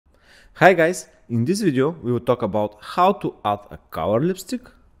Hi guys, in this video we will talk about how to add a color lipstick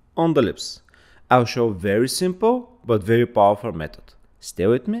on the lips. I'll show a very simple but very powerful method. Stay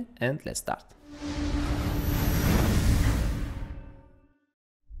with me and let's start.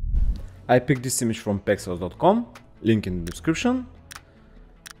 I picked this image from pexels.com, link in the description.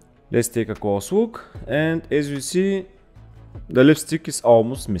 Let's take a close look, and as you see, the lipstick is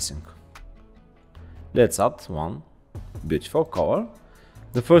almost missing. Let's add one beautiful color.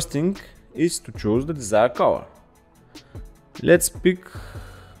 The first thing is to choose the desired color. Let's pick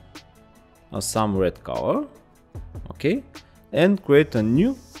some red color, okay, and create a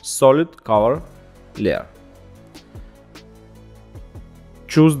new solid color layer.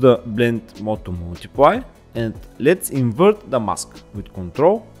 Choose the blend mode to multiply, and let's invert the mask with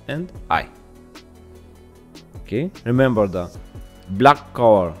Ctrl and I. Okay, remember the black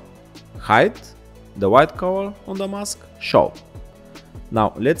color hide, the white color on the mask show.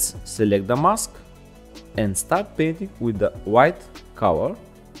 Now let's select the mask and start painting with the white color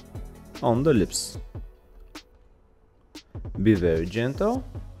on the lips. Be very gentle.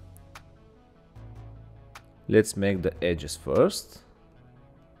 Let's make the edges first.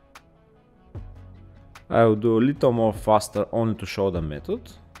 I will do a little more faster only to show the method.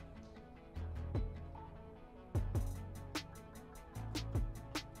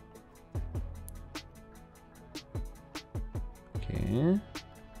 Okay.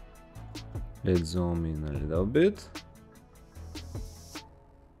 Let's zoom in a little bit.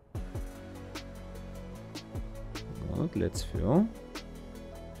 Good, let's fill.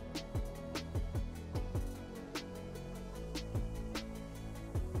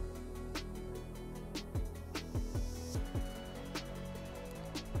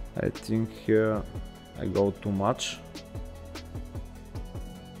 I think here I go too much.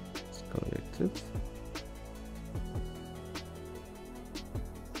 Let's correct it.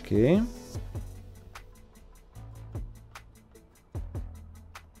 Okay.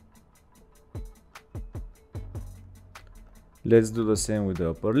 Let's do the same with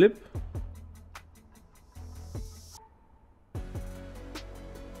the upper lip.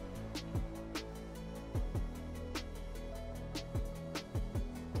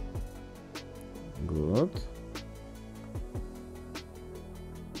 Good.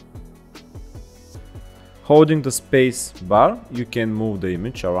 Holding the space bar, you can move the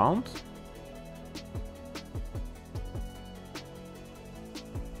image around.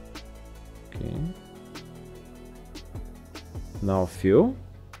 Okay. Now fill.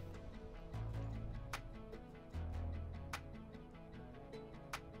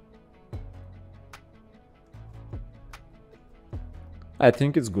 I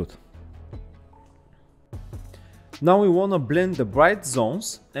think it's good. Now we want to blend the bright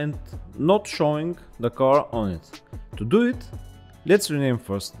zones and not showing the color on it. To do it, let's rename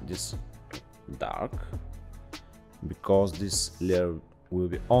first this dark, because this layer will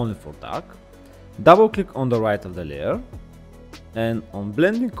be only for dark. Double click on the right of the layer, and on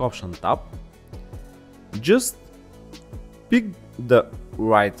blending option tab, just pick the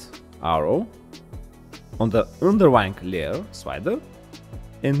right arrow on the underlying layer slider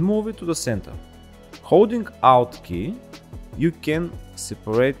and move it to the center. Holding Alt key, you can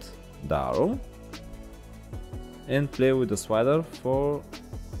separate the arrow and play with the slider for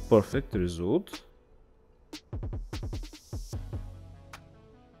perfect result.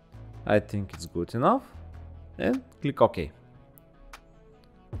 I think it's good enough, and click OK.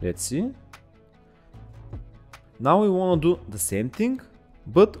 Let's see. Now we want to do the same thing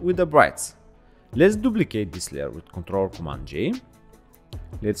but with the brights. Let's duplicate this layer with Ctrl Command J.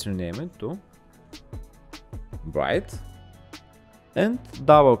 Let's rename it to bright and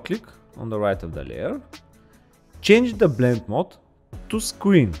double click on the right of the layer. Change the blend mode to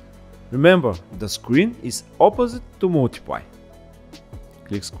screen. Remember, the screen is opposite to multiply.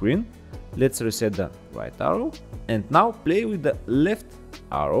 Click screen. Let's reset the right arrow, and now play with the left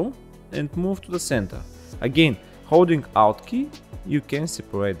arrow and move to the center. Again, holding Alt key, you can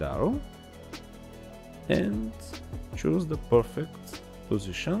separate the arrow and choose the perfect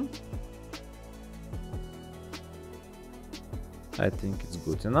position. I think it's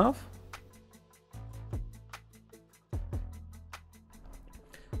good enough.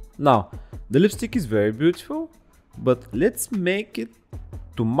 Now, the lipstick is very beautiful, but let's make it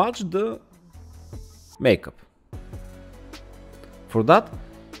to match the makeup. For that,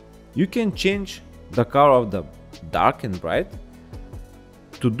 you can change the color of the dark and bright.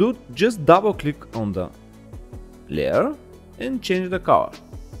 To do, just double click on the layer and change the color.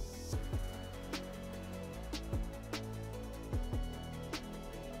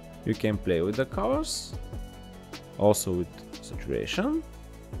 You can play with the colors, also with saturation.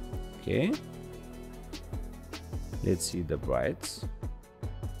 Okay. Let's see the brights.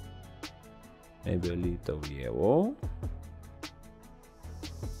 Maybe a little yellow.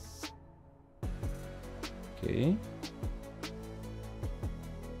 Okay.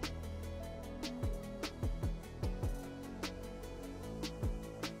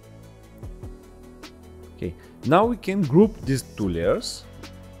 Okay, now we can group these two layers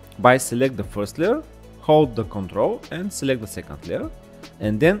by select the first layer, hold the Ctrl and select the second layer,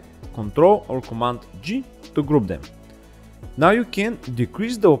 and then Ctrl or Command G to group them. Now you can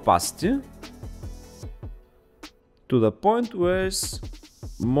decrease the opacity to the point where it's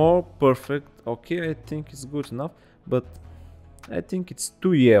more perfect. Okay, I think it's good enough, but I think it's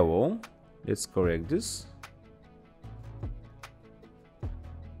too yellow. Let's correct this.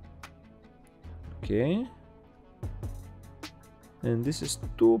 Okay, and this is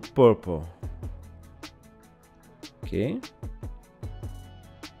too purple. Okay,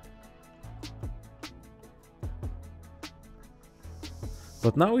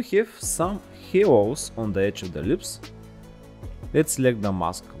 but now we have some halos on the edge of the lips. Let's select the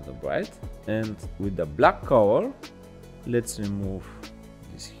mask of the bright, and with the black color let's remove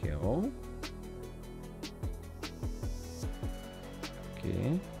this halo.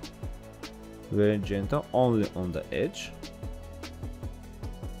 Okay, very gentle, only on the edge.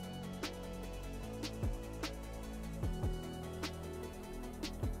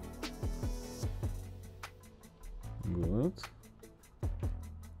 Good.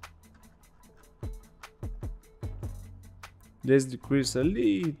 Let's decrease a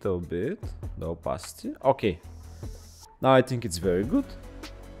little bit the opacity. Okay, now I think it's very good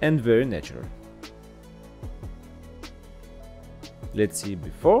and very natural. Let's see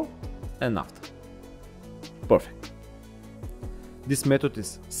before and after. Perfect. This method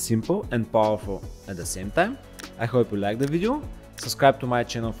is simple and powerful at the same time. I hope you liked the video. Subscribe to my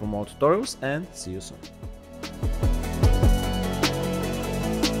channel for more tutorials and see you soon.